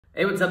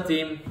Hey, what's up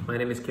team? My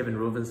name is Kevin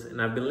Ruvens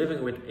and I've been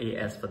living with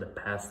AS for the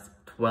past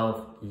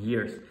 12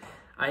 years.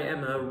 I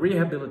am a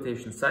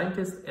rehabilitation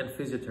scientist and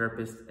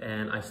physiotherapist,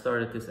 and I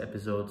started this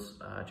episodes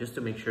just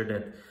to make sure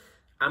that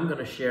I'm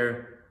gonna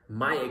share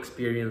my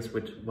experience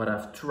with what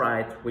I've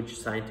tried, which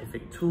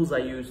scientific tools I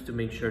use to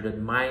make sure that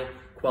my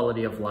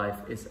quality of life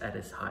is at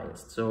its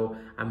highest. So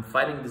I'm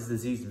fighting this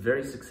disease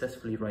very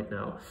successfully right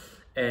now.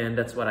 And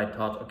that's what I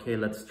thought, okay,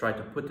 let's try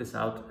to put this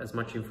out, as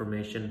much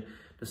information,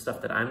 the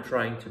stuff that I'm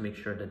trying to make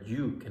sure that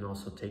you can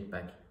also take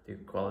back the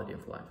quality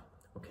of life,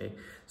 okay?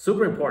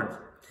 Super important.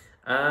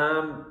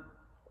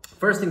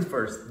 First things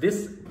first,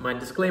 my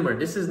disclaimer,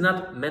 this is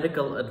not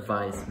medical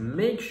advice.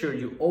 Make sure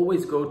you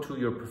always go to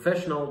your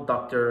professional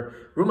doctor,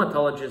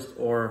 rheumatologist,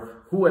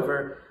 or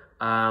whoever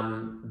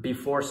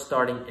before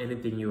starting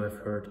anything you have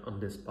heard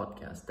on this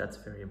podcast. That's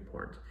very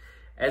important.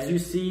 As you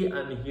see,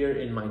 I'm here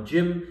in my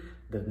gym.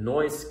 The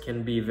noise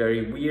can be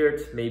very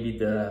weird. Maybe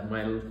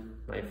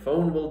my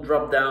phone will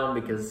drop down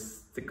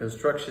because the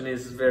construction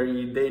is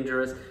very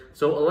dangerous.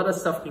 So a lot of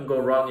stuff can go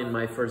wrong in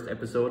my first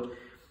episode.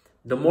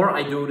 The more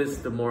I do this,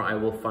 the more I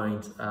will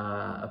find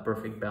a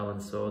perfect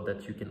balance so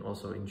that you can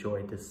also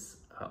enjoy this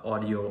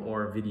audio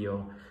or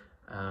video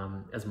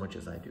as much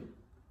as I do.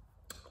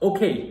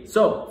 Okay,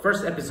 so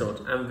first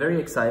episode, I'm very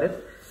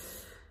excited.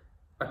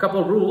 A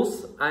couple of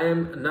rules. I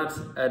am not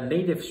a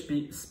native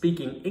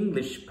speaking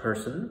English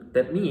person.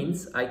 That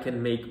means I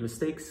can make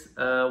mistakes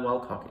while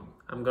talking.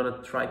 I'm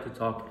gonna try to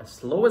talk as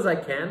slow as I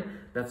can.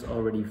 That's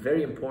already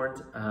very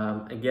important.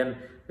 Again,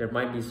 there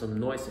might be some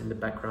noise in the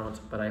background,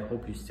 but I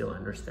hope you still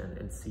understand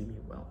and see me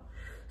well.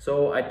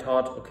 So I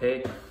thought,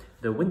 okay,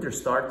 the winter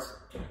starts.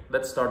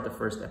 Let's start the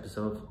first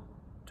episode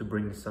to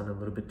bring the sun a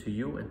little bit to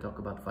you and talk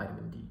about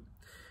vitamin D.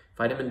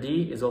 Vitamin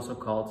D is also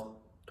called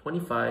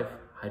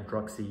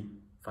 25-hydroxy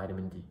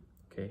vitamin D,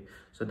 okay?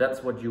 So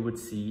that's what you would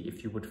see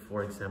if you would,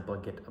 for example,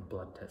 get a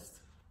blood test.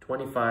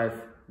 25,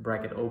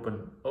 bracket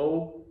open,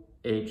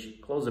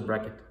 OH, close the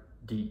bracket,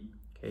 D,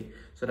 okay?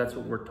 So that's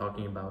what we're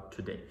talking about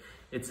today.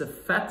 It's a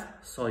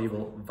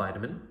fat-soluble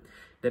vitamin.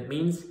 That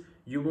means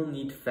you will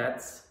need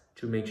fats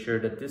to make sure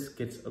that this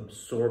gets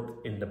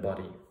absorbed in the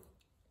body.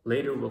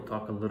 Later, we'll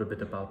talk a little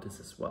bit about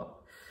this as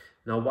well.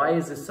 Now, why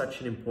is this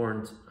such an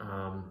important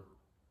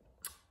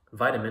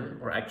vitamin,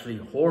 or actually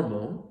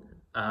hormone?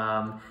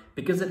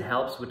 Because it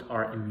helps with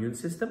our immune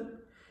system.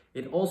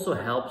 It also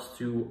helps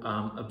to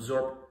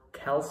absorb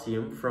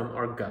calcium from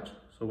our gut.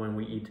 So when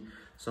we eat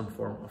some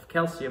form of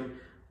calcium,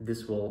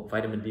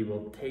 vitamin D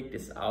will take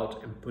this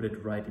out and put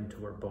it right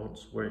into our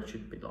bones where it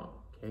should belong,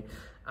 okay?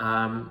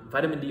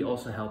 Vitamin D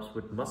also helps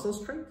with muscle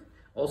strength,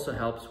 also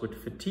helps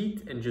with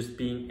fatigue and just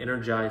being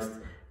energized.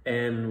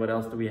 And what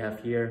else do we have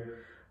here?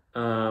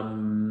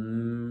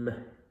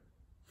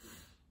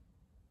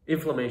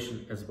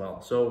 Inflammation as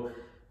well. So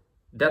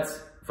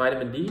that's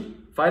vitamin D.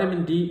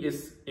 Vitamin D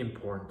is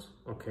important,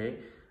 okay?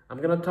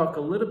 I'm gonna talk a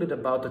little bit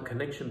about the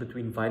connection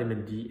between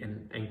vitamin D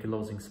and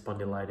ankylosing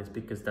spondylitis,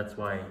 because that's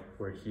why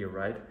we're here,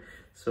 right?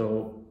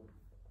 So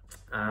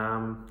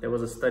there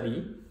was a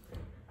study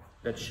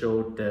that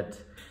showed that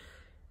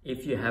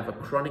if you have a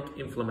chronic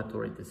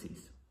inflammatory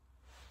disease,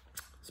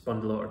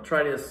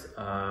 spondyloarthritis,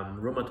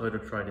 rheumatoid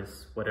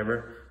arthritis,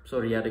 whatever,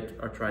 psoriatic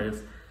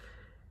arthritis,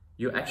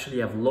 you actually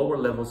have lower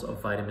levels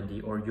of vitamin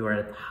D, or you are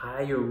at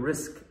higher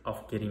risk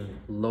of getting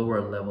lower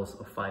levels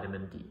of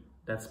vitamin D.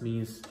 That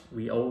means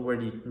we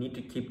already need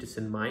to keep this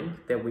in mind,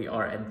 that we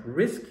are at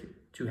risk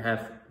to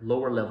have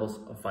lower levels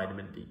of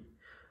vitamin D,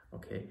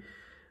 okay?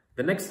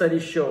 The next study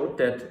showed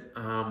that,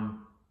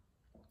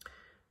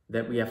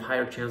 that we have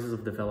higher chances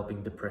of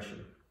developing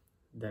depression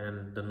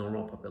than the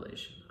normal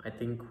population. I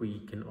think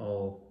we can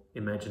all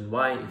imagine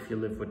why. If you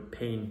live with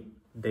pain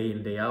day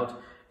in, day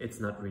out, it's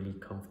not really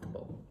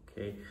comfortable.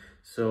 Okay,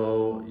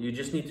 so you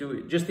just need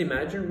to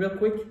imagine real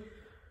quick,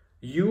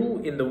 you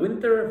in the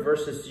winter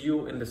versus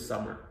you in the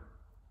summer.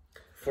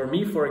 For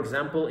me, for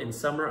example, in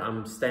summer,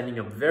 I'm standing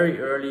up very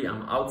early,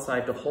 I'm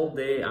outside the whole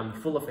day, I'm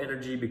full of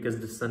energy because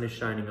the sun is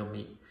shining on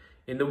me.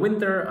 In the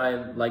winter,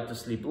 I like to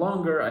sleep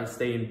longer, I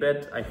stay in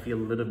bed, I feel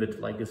a little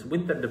bit like this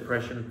winter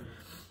depression.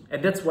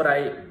 And that's what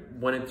I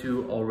wanted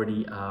to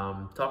already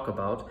talk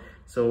about.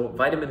 So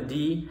vitamin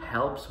D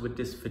helps with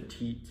this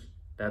fatigue.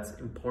 That's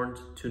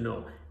important to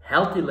know.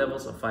 Healthy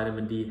levels of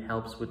vitamin D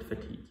helps with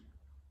fatigue.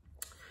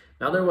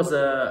 Now there was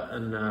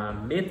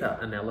a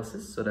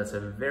meta-analysis, so that's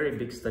a very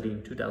big study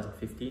in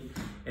 2015,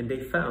 and they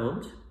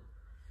found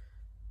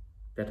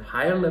that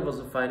higher levels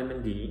of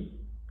vitamin D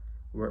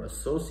were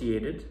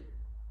associated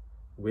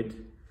with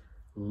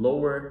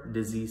lower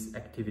disease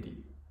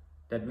activity.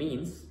 That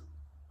means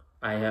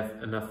I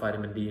have enough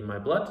vitamin D in my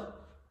blood,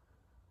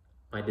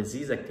 my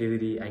disease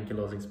activity,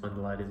 ankylosing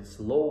spondylitis, is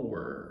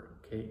lower,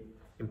 okay?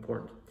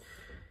 Important.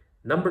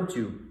 Number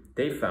two,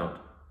 they found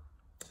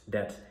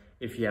that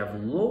if you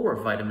have lower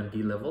vitamin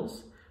D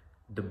levels,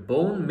 the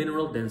bone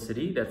mineral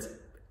density, that's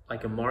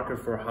like a marker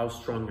for how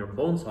strong your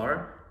bones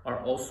are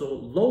also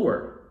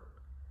lower,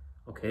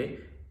 okay?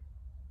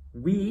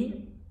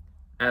 We,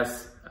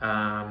 as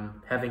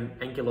having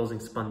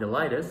ankylosing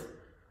spondylitis,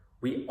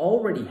 we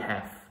already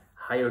have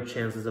higher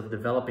chances of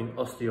developing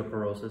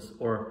osteoporosis,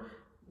 or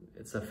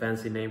it's a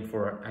fancy name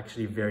for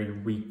actually very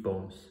weak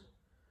bones.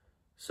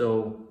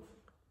 So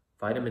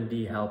vitamin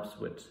D helps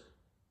with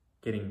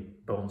getting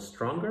bones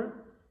stronger.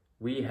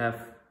 We have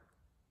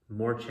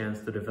more chance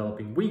to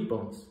developing weak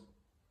bones.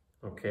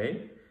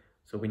 Okay,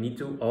 so we need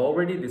to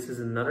already, this is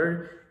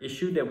another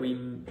issue that we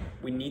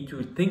need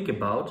to think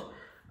about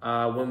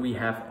when we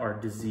have our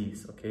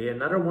disease. Okay,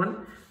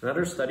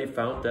 another study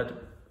found that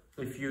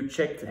if you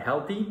checked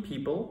healthy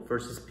people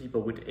versus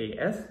people with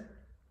AS,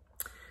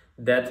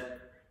 that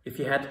if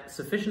you had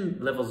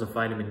sufficient levels of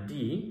vitamin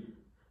D,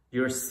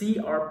 your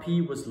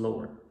CRP was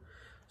lower.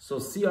 So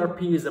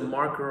CRP is a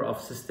marker of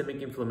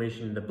systemic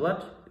inflammation in the blood.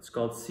 It's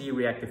called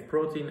C-reactive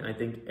protein. I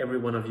think every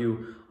one of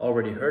you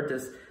already heard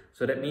this.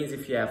 So that means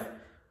if you have,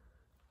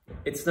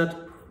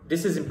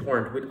 this is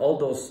important with all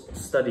those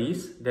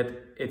studies, that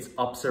it's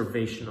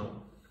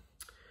observational.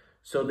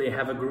 So they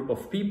have a group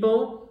of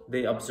people,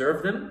 they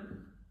observe them,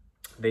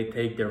 they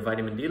take their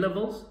vitamin D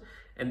levels,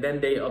 and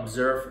then they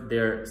observe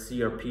their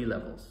CRP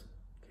levels.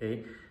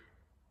 Okay,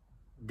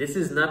 this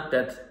is not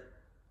that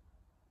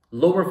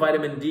lower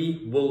vitamin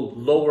D will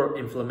lower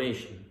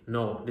inflammation.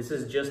 No, this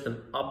is just an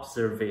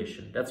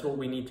observation. That's what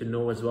we need to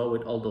know as well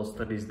with all those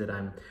studies that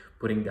I'm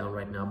putting down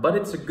right now. But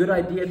it's a good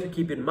idea to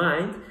keep in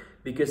mind,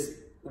 because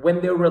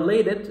when they're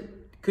related,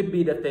 it could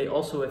be that they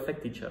also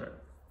affect each other.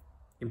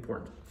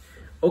 Important.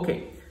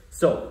 Okay,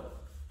 so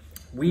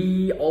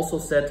we also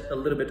said a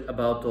little bit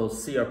about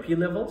those CRP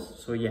levels.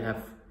 So you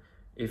have,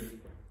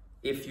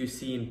 if you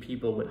see in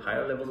people with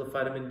higher levels of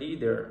vitamin D,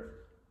 their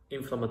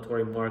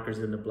inflammatory markers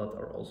in the blood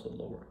are also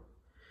lower.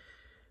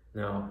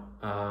 Now,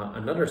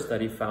 another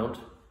study found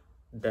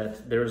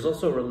that there is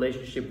also a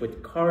relationship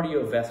with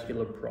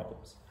cardiovascular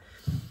problems.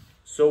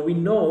 So we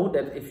know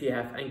that if you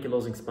have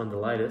ankylosing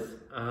spondylitis,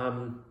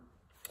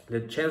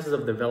 the chances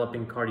of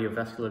developing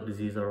cardiovascular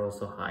disease are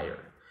also higher.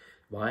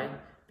 Why?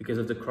 Because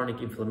of the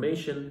chronic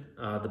inflammation,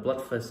 the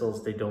blood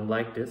vessels, they don't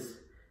like this,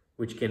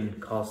 which can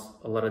cause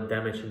a lot of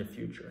damage in the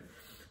future.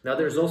 Now,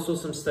 there's also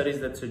some studies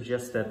that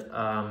suggest that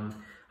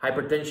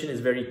hypertension is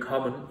very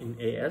common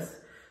in AS.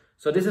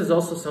 So this is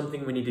also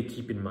something we need to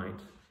keep in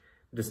mind.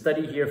 The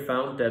study here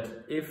found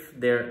that if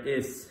there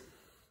is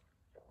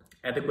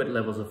adequate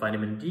levels of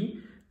vitamin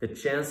D, the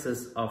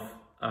chances of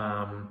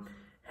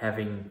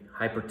having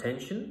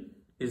hypertension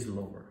is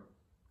lower.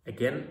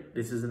 Again,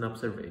 this is an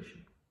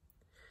observation.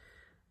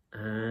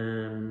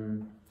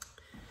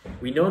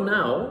 We know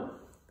now,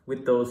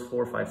 with those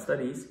 4 or 5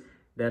 studies,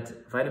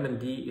 that vitamin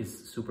D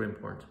is super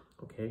important,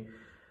 okay?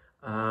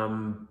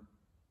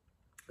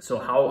 So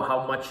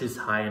how much is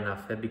high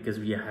enough? Because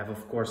we have,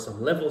 of course,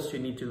 some levels you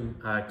need to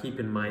keep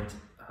in mind.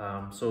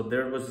 So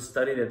there was a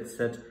study that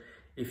said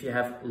if you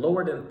have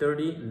lower than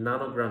 30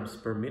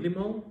 nanograms per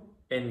millimole,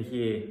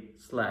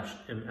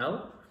 NA/mL,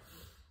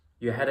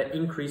 you had an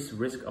increased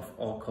risk of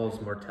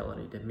all-cause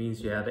mortality. That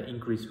means you had an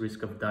increased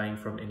risk of dying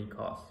from any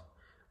cause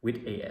with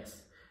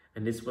AS.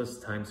 And this was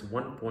times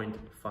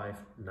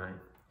 1.59.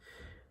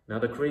 Now,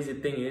 the crazy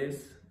thing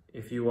is,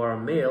 if you are a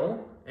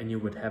male and you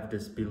would have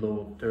this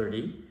below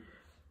 30,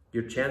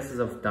 your chances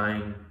of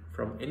dying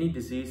from any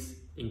disease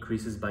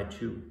increases by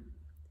 2.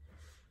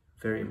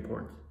 Very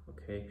important,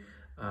 okay?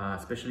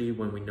 Especially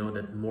when we know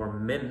that more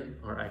men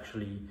are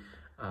actually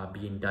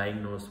being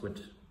diagnosed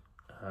with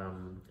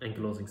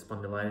ankylosing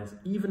spondylitis,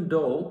 even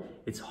though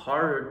it's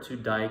harder to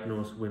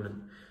diagnose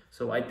women.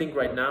 So I think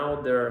right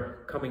now they're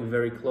coming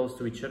very close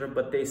to each other,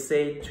 but they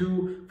say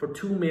for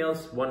 2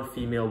 males, 1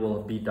 female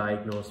will be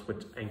diagnosed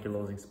with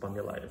ankylosing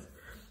spondylitis.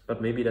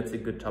 But maybe that's a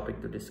good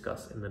topic to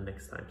discuss in the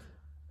next times.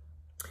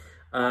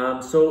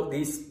 So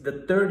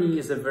the 30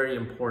 is a very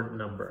important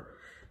number.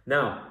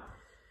 Now,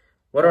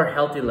 what are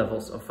healthy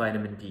levels of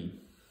vitamin D?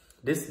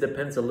 This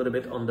depends a little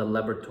bit on the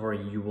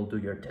laboratory you will do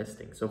your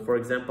testing. So for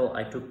example,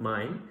 I took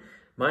mine.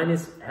 Mine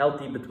is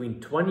healthy between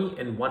 20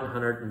 and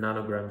 100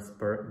 nanograms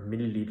per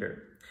milliliter.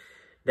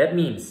 That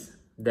means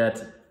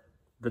that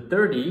the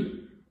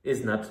 30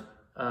 is not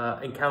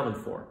accounted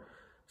for.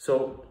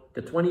 So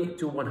the 20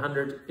 to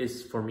 100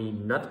 is for me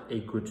not a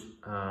good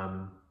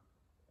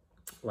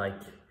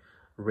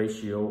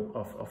ratio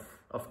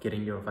of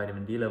getting your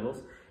vitamin D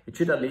levels. It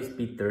should at least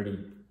be 30,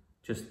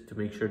 just to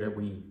make sure that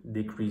we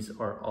decrease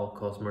our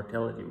all-cause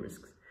mortality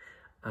risks.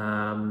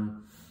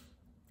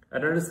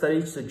 Another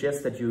study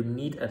suggests that you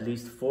need at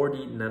least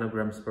 40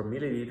 nanograms per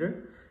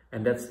milliliter,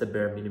 and that's the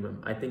bare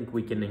minimum. I think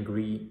we can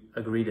agree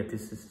that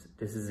this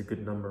is a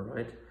good number,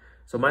 right?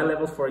 So my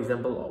levels, for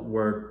example,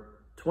 were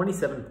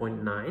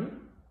 27.9,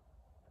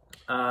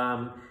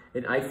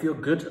 and I feel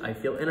good. I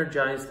feel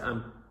energized.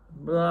 I'm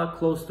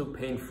close to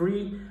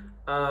pain-free.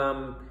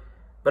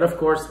 But of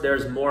course,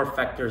 there's more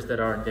factors that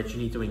you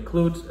need to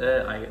include.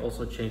 I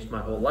also changed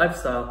my whole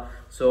lifestyle.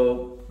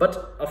 But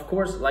of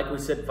course, like we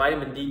said,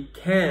 vitamin D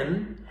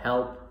can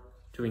help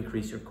to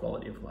increase your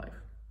quality of life.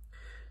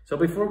 So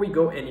before we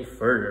go any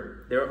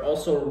further, there are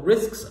also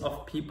risks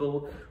of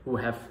people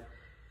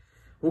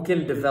who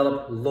can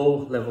develop low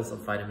levels of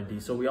vitamin D.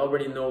 So we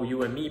already know,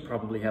 you and me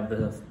probably have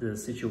the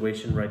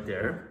situation right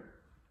there.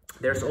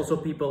 There's also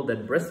people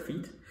that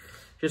breastfeed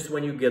just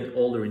when you get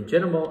older in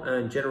general,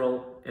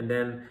 and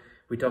then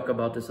we talk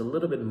about this a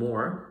little bit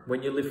more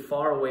when you live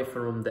far away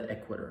from the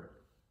equator.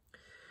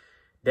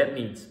 That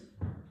means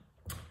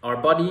our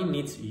body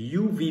needs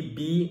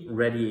UVB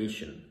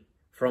radiation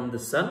from the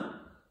sun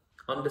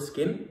on the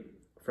skin.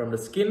 From the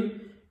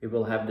skin, you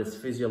will have this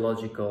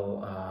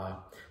physiological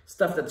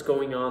stuff that's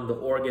going on, the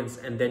organs,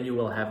 and then you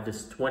will have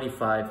this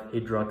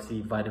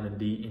 25-hydroxy vitamin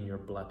D in your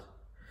blood.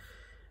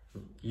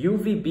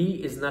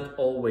 UVB is not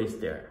always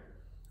there.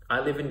 I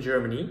live in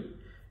Germany.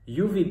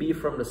 UVB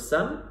from the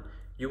sun,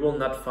 you will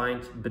not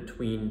find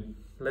between,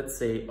 let's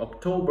say,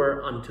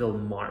 October until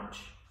March.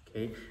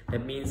 Okay,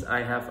 that means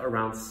I have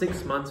around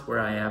 6 months where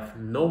I have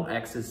no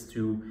access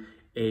to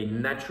a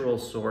natural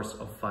source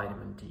of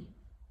vitamin D.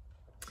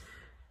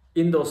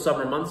 In those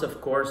summer months,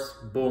 of course,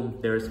 boom,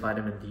 there is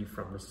vitamin D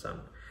from the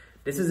sun.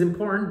 This is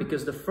important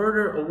because the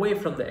further away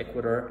from the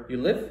equator you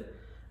live,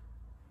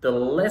 the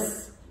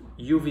less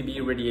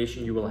UVB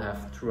radiation you will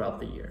have throughout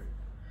the year.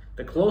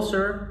 The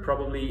closer,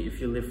 probably if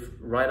you live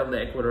right on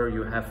the equator,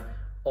 you have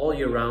all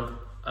year round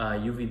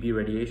UVB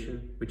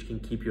radiation, which can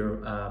keep your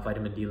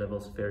vitamin D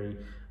levels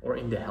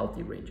in the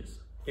healthy ranges.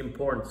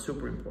 Important,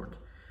 super important.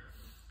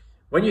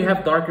 When you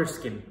have darker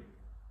skin,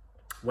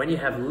 when you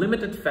have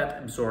limited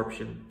fat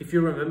absorption, if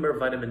you remember,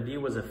 vitamin D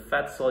was a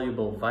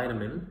fat-soluble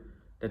vitamin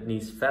that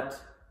needs fat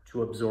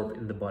to absorb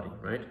in the body,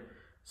 right?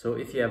 So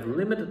if you have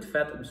limited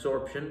fat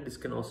absorption, this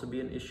can also be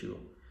an issue.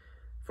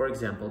 For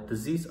example,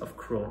 disease of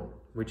Crohn,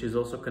 which is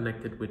also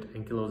connected with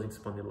ankylosing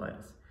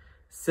spondylitis,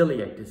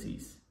 celiac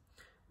disease,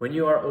 when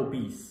you are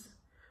obese,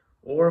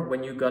 or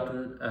when you've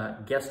gotten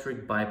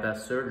gastric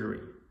bypass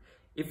surgery,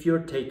 if you're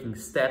taking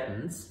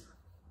statins,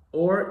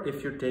 or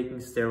if you're taking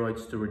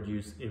steroids to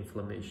reduce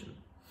inflammation.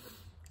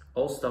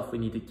 All stuff we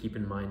need to keep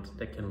in mind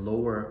that can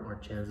lower our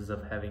chances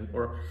of having,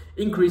 or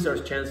increase our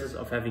chances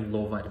of having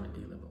low vitamin D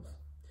levels.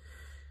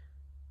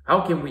 How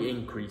can we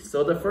increase?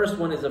 So the first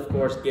one is, of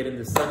course, get in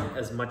the sun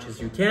as much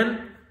as you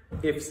can,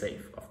 if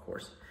safe, of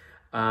course.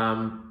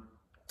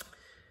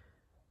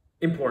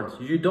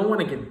 Important, you don't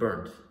want to get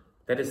burned.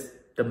 That is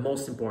the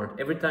most important.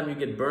 Every time you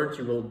get burnt,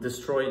 you will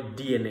destroy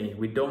DNA.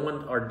 We don't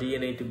want our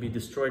DNA to be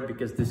destroyed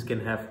because this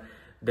can have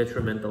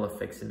detrimental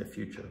effects in the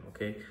future,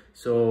 okay?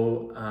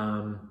 So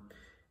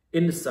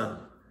in the sun,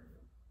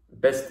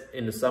 best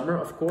in the summer,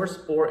 of course,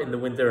 or in the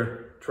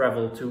winter,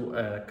 travel to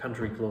a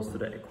country close to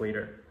the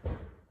equator.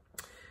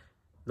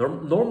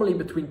 Normally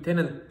between 10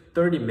 and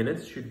 30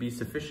 minutes should be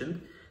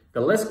sufficient.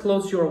 The less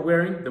clothes you are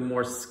wearing, the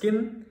more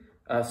skin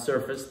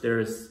surface there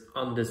is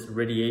on this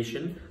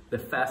radiation, the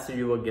faster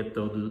you will get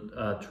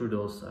through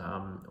those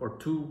or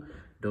to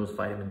those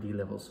vitamin D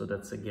levels. So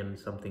that's again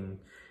something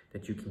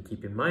that you can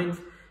keep in mind.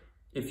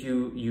 If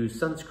you use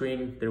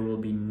sunscreen, there will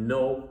be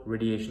no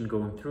radiation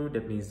going through.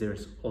 That means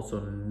there's also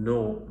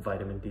no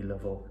vitamin D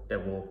level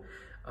that will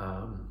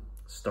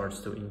starts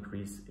to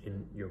increase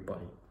in your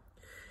body.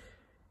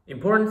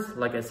 Important,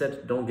 like I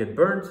said, don't get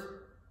burnt.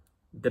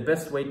 The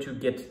best way to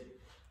get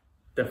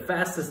the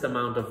fastest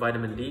amount of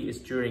vitamin D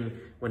is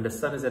when the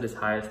sun is at its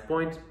highest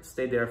point.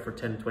 Stay there for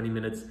 10-20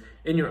 minutes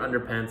in your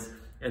underpants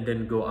and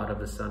then go out of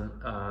the sun.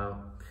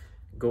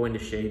 Go in the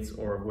shades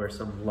or wear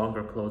some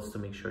longer clothes to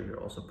make sure you're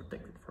also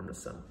protected from the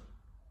sun.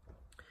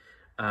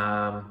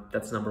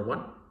 That's number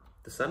one,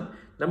 the sun.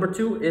 Number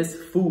two is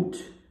food.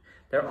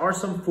 There are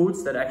some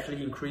foods that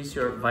actually increase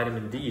your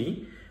vitamin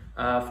D.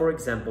 For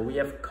example, we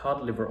have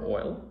cod liver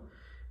oil,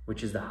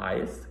 which is the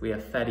highest. We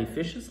have fatty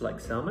fishes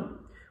like salmon.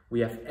 We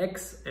have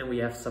eggs and we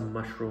have some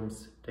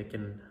mushrooms that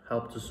can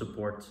help to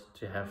support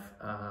to have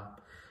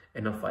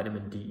enough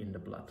vitamin D in the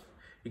blood.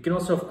 You can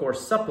also, of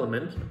course,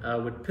 supplement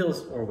with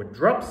pills or with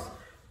drops.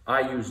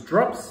 I use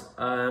drops.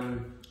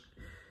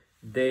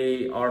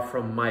 They are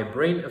from My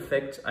Brain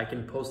Effect. I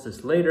can post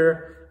this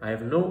later. I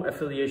have no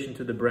affiliation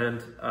to the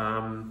brand,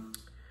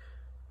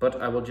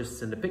 but I will just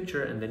send a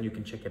picture and then you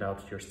can check it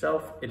out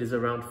yourself. It is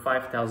around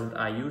 5,000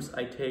 IUs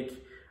I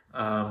take.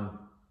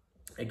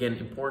 Again,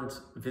 important,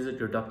 visit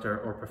your doctor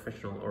or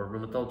professional or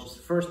rheumatologist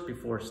first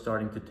before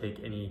starting to take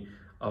any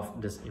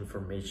of this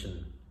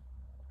information.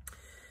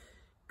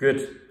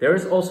 Good. There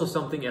is also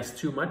something as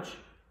too much.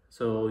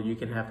 So you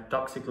can have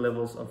toxic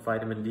levels of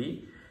vitamin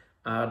D.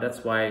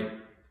 That's why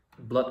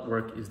blood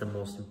work is the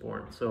most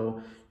important.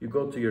 So you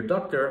go to your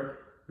doctor,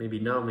 maybe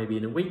now, maybe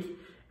in a week,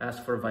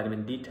 ask for a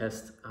vitamin D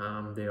test.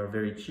 They are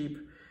very cheap.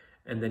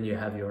 And then you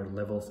have your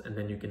levels and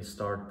then you can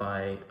start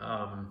by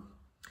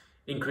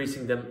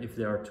increasing them if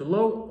they are too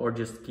low, or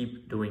just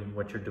keep doing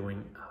what you're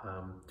doing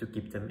to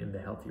keep them in the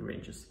healthy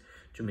ranges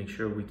to make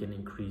sure we can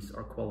increase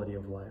our quality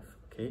of life.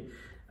 Okay,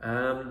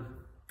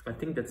 I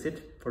think that's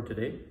it for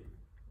today.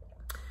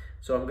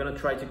 So I'm gonna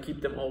try to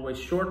keep them always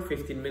short,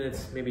 15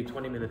 minutes, maybe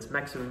 20 minutes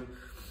maximum.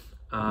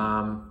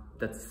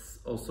 That's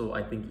also,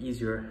 I think,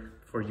 easier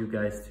for you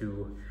guys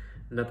to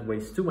not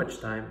waste too much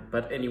time.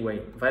 But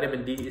anyway,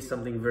 vitamin D is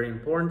something very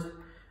important.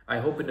 I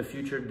hope in the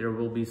future there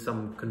will be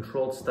some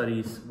controlled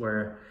studies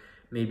where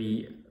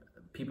maybe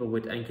people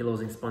with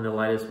ankylosing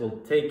spondylitis will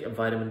take a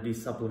vitamin D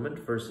supplement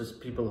versus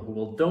people who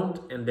will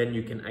don't, and then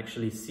you can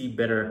actually see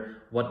better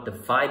what the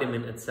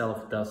vitamin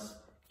itself does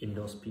in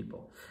those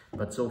people.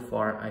 But so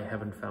far I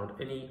haven't found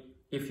any.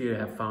 If you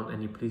have found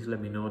any, please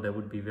let me know. That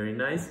would be very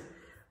nice.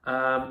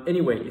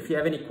 Anyway, if you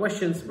have any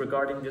questions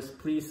regarding this,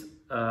 please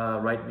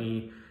write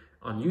me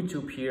on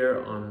YouTube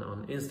here,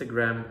 on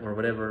Instagram or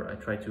whatever. I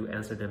try to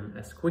answer them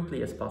as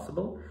quickly as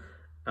possible.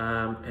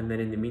 And then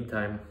in the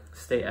meantime,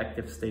 stay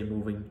active, stay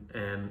moving,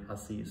 and I'll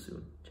see you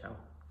soon. Ciao.